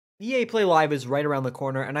EA Play Live is right around the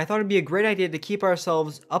corner, and I thought it'd be a great idea to keep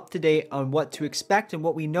ourselves up to date on what to expect and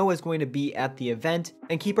what we know is going to be at the event,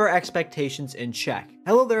 and keep our expectations in check.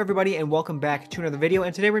 Hello there everybody, and welcome back to another video,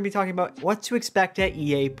 and today we're going to be talking about what to expect at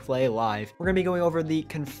EA Play Live. We're going to be going over the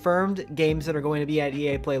confirmed games that are going to be at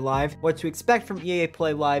EA Play Live, what to expect from EA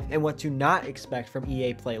Play Live, and what to not expect from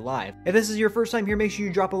EA Play Live. If this is your first time here, make sure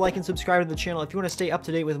you drop a like and subscribe to the channel if you want to stay up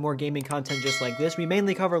to date with more gaming content just like this. We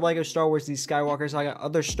mainly cover LEGO Star Wars, the Skywalker Saga,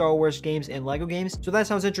 other Star Wars games, and LEGO games, so if that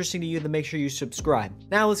sounds interesting to you, then make sure you subscribe.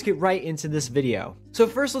 Now let's get right into this video. So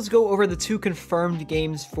first, let's go over the two confirmed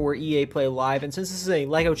games for EA Play Live, and since this is a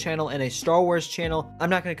LEGO channel and a Star Wars channel, I'm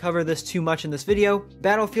not going to cover this too much in this video.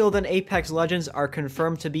 Battlefield and Apex Legends are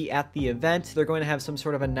confirmed to be at the event. They're going to have some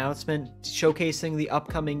sort of announcement showcasing the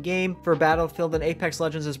upcoming game. For Battlefield and Apex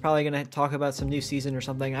Legends is probably going to talk about some new season or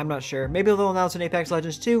something, I'm not sure. Maybe they'll announce an Apex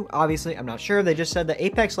Legends too, obviously, I'm not sure. They just said that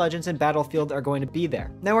Apex Legends and Battlefield are going to be there.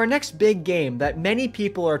 Now our next big game that many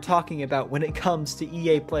people are talking about when it comes to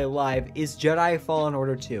EA Play Live is Jedi Fallen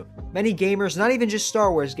Order 2. Many gamers, not even just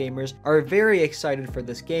Star Wars gamers, are very excited for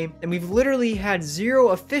this game, and we've literally had zero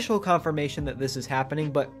official confirmation that this is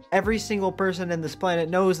happening, but every single person in this planet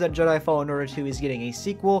knows that Jedi Fallen Order 2 is getting a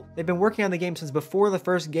sequel. They've been working on the game since before the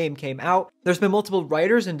first game came out. There's been multiple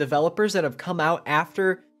writers and developers that have come out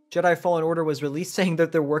after Jedi Fallen Order was released saying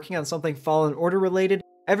that they're working on something Fallen Order related.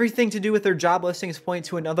 Everything to do with their job listings point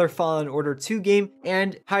to another Fallen Order 2 game,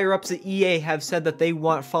 and higher-ups at EA have said that they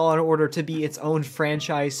want Fallen Order to be its own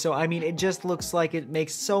franchise, so I mean, it just looks like it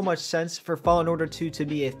makes so much sense for Fallen Order 2 to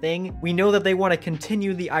be a thing. We know that they want to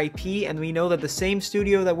continue the IP, and we know that the same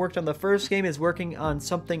studio that worked on the first game is working on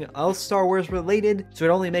something else Star Wars related, so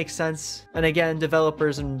it only makes sense. And again,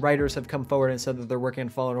 developers and writers have come forward and said that they're working on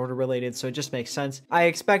Fallen Order related, so it just makes sense. I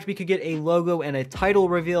expect we could get a logo and a title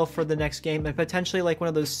reveal for the next game, and potentially like one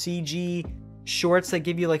of those CG shorts that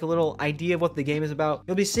give you like a little idea of what the game is about.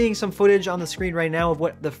 You'll be seeing some footage on the screen right now of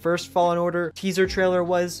what the first Fallen Order teaser trailer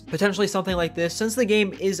was. Potentially something like this. Since the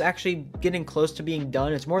game is actually getting close to being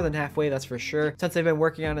done, it's more than halfway, that's for sure, since they've been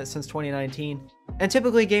working on it since 2019. And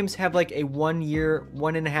typically games have like a 1 year,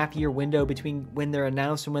 1.5 year window between when they're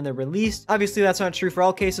announced and when they're released. Obviously that's not true for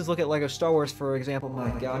all cases. Look at LEGO Star Wars, for example.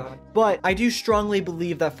 My god. But I do strongly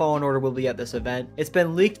believe that Fallen Order will be at this event. It's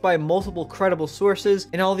been leaked by multiple credible sources,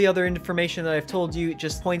 and all the other information that I've told you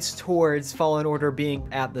just points towards Fallen Order being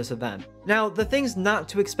at this event. Now, the things not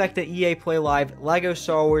to expect at EA Play Live: LEGO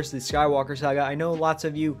Star Wars, the Skywalker Saga. I know lots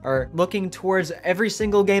of you are looking towards every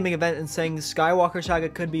single gaming event and saying the Skywalker Saga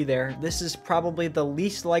could be there. This is probably the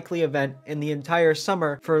least likely event in the entire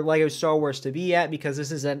summer for LEGO Star Wars to be at, because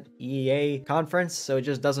this is an EA conference, so it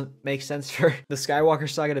just doesn't make sense for the Skywalker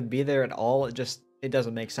Saga to be there at all. It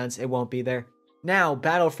doesn't make sense. It won't be there. Now,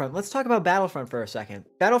 Battlefront. Let's talk about Battlefront for a second.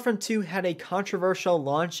 Battlefront 2 had a controversial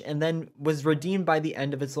launch and then was redeemed by the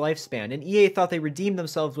end of its lifespan, and EA thought they redeemed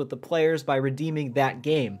themselves with the players by redeeming that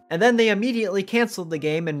game. And then they immediately canceled the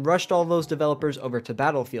game and rushed all those developers over to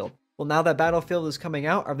Battlefield. Well, now that Battlefield is coming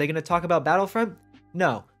out, are they going to talk about Battlefront?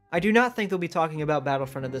 No. I do not think they'll be talking about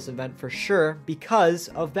Battlefront at this event for sure because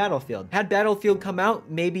of Battlefield. Had Battlefield come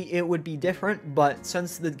out, maybe it would be different, but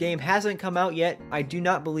since the game hasn't come out yet, I do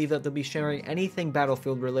not believe that they'll be sharing anything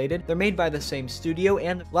Battlefield related. They're made by the same studio,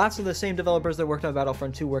 and lots of the same developers that worked on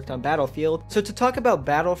Battlefront 2 worked on Battlefield. So to talk about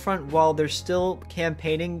Battlefront while they're still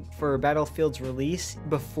campaigning for Battlefield's release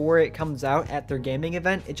before it comes out at their gaming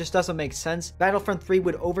event, it just doesn't make sense. Battlefront 3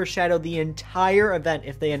 would overshadow the entire event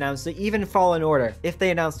if they announced it, even Fallen Order, if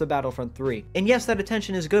they announced to Battlefront 3. And yes, that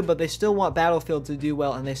attention is good, but they still want Battlefield to do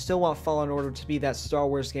well, and they still want Fallen Order to be that Star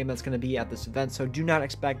Wars game that's going to be at this event, so do not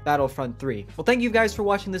expect Battlefront 3. Well, thank you guys for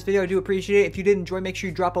watching this video. I do appreciate it. If you did enjoy, make sure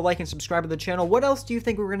you drop a like and subscribe to the channel. What else do you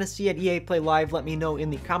think we're going to see at EA Play Live? Let me know in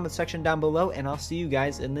the comment section down below, and I'll see you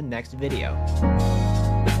guys in the next video.